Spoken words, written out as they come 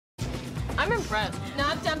I'm impressed.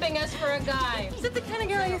 Not dumping us for a guy. Is it the kind of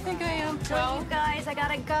girl you think I am? Well, you guys, I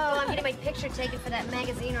gotta go. I'm getting my picture taken for that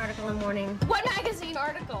magazine article in the morning. What magazine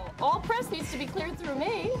article? All press needs to be cleared through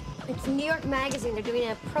me. It's New York Magazine. They're doing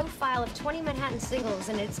a profile of 20 Manhattan singles,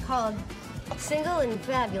 and it's called Single and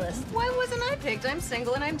Fabulous. Why wasn't I picked? I'm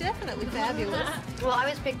single and I'm definitely fabulous. Well, I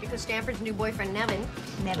was picked because Stanford's new boyfriend, Nevin,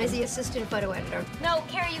 is the assistant photo editor. No,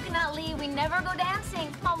 Carrie, you cannot leave. We never go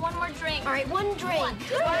dancing. Come on, one more drink. All right, one drink. One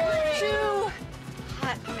Two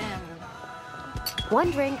hot men.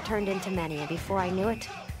 One drink turned into many, and before I knew it,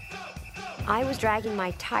 I was dragging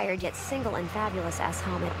my tired yet single and fabulous ass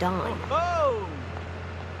home at dawn. Oh!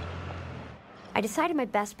 I decided my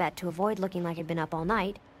best bet to avoid looking like I'd been up all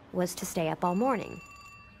night was to stay up all morning.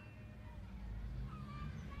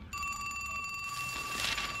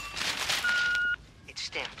 It's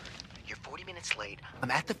Stanford. You're 40 minutes late.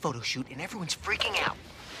 I'm at the photo shoot and everyone's freaking out.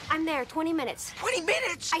 I'm there, 20 minutes. 20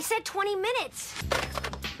 minutes? I said 20 minutes!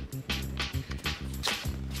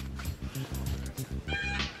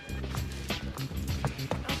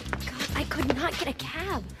 I could not get a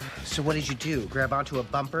cab. So what did you do? Grab onto a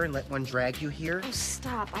bumper and let one drag you here? Oh,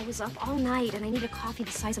 stop. I was up all night and I need a coffee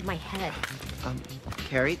the size of my head.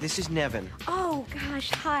 Carrie, this is Nevin. Oh,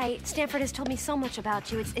 gosh. Hi. Stanford has told me so much about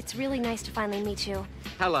you. It's really nice to finally meet you.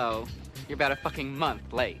 Hello. You're about a fucking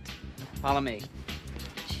month late. Follow me.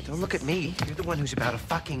 Don't look at me. You're the one who's about a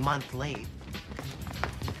fucking month late.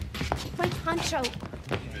 My poncho.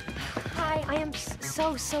 Hi. I am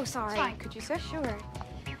so sorry. Fine, could you say? Sure.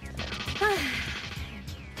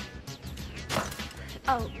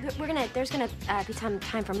 Oh, there's gonna be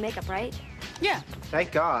time for makeup, right? Yeah.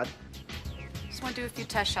 Thank God. Just want to do a few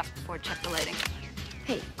test shots before check the lighting.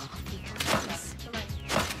 Hey, coffee, please.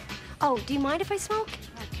 Oh, do you mind if I smoke?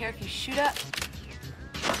 I don't care if you shoot up.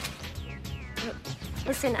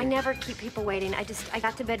 Listen, I never keep people waiting. I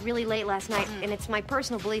got to bed really late last night, and it's my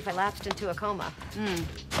personal belief I lapsed into a coma.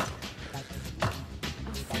 Oh,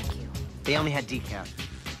 thank you. They only had decaf.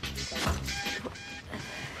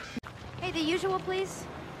 Hey, the usual, please.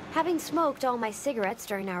 Having smoked all my cigarettes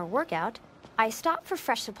during our workout, I stopped for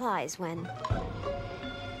fresh supplies when...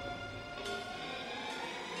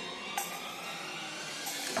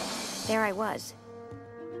 there I was.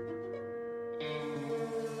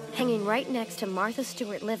 Hanging right next to Martha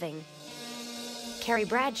Stewart living. Carrie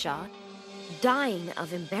Bradshaw, dying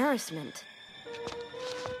of embarrassment.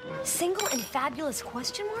 Single and fabulous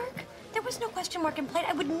question mark? There was no question mark in play.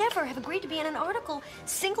 I would never have agreed to be in an article.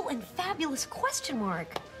 Single and fabulous question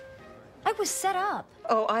mark. I was set up.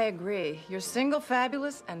 Oh, I agree. You're single,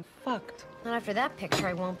 fabulous, and fucked. Not after that picture,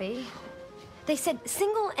 I won't be. They said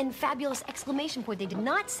single and fabulous exclamation point. They did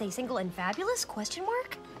not say single and fabulous question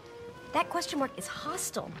mark. That question mark is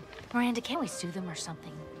hostile. Miranda, can't we sue them or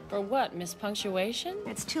something? For what, Miss Punctuation?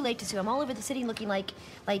 It's too late to sue. I'm all over the city looking like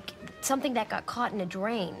something that got caught in a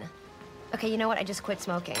drain. Okay, you know what? I just quit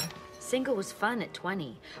smoking. Single was fun at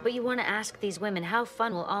 20, but you want to ask these women how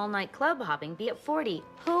fun will all-night club hopping be at 40?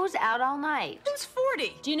 Who's out all night? Who's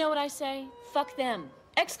 40? Do you know what I say? Fuck them.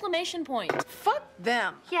 Exclamation point. Fuck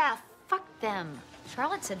them. Yeah, fuck them.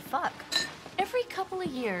 Charlotte said fuck. Every couple of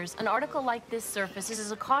years, an article like this surfaces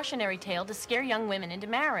as a cautionary tale to scare young women into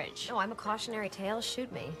marriage. Oh, I'm a cautionary tale.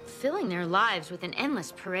 Shoot me. Filling their lives with an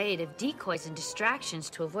endless parade of decoys and distractions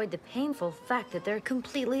to avoid the painful fact that they're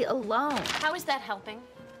completely alone. How is that helping?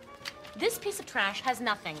 This piece of trash has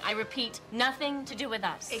nothing, I repeat, nothing to do with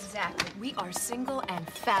us. Exactly. We are single and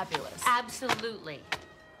fabulous. Absolutely.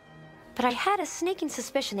 But I had a sneaking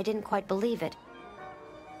suspicion they didn't quite believe it.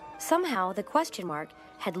 Somehow, the question mark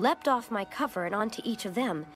had leapt off my cover and onto each of them,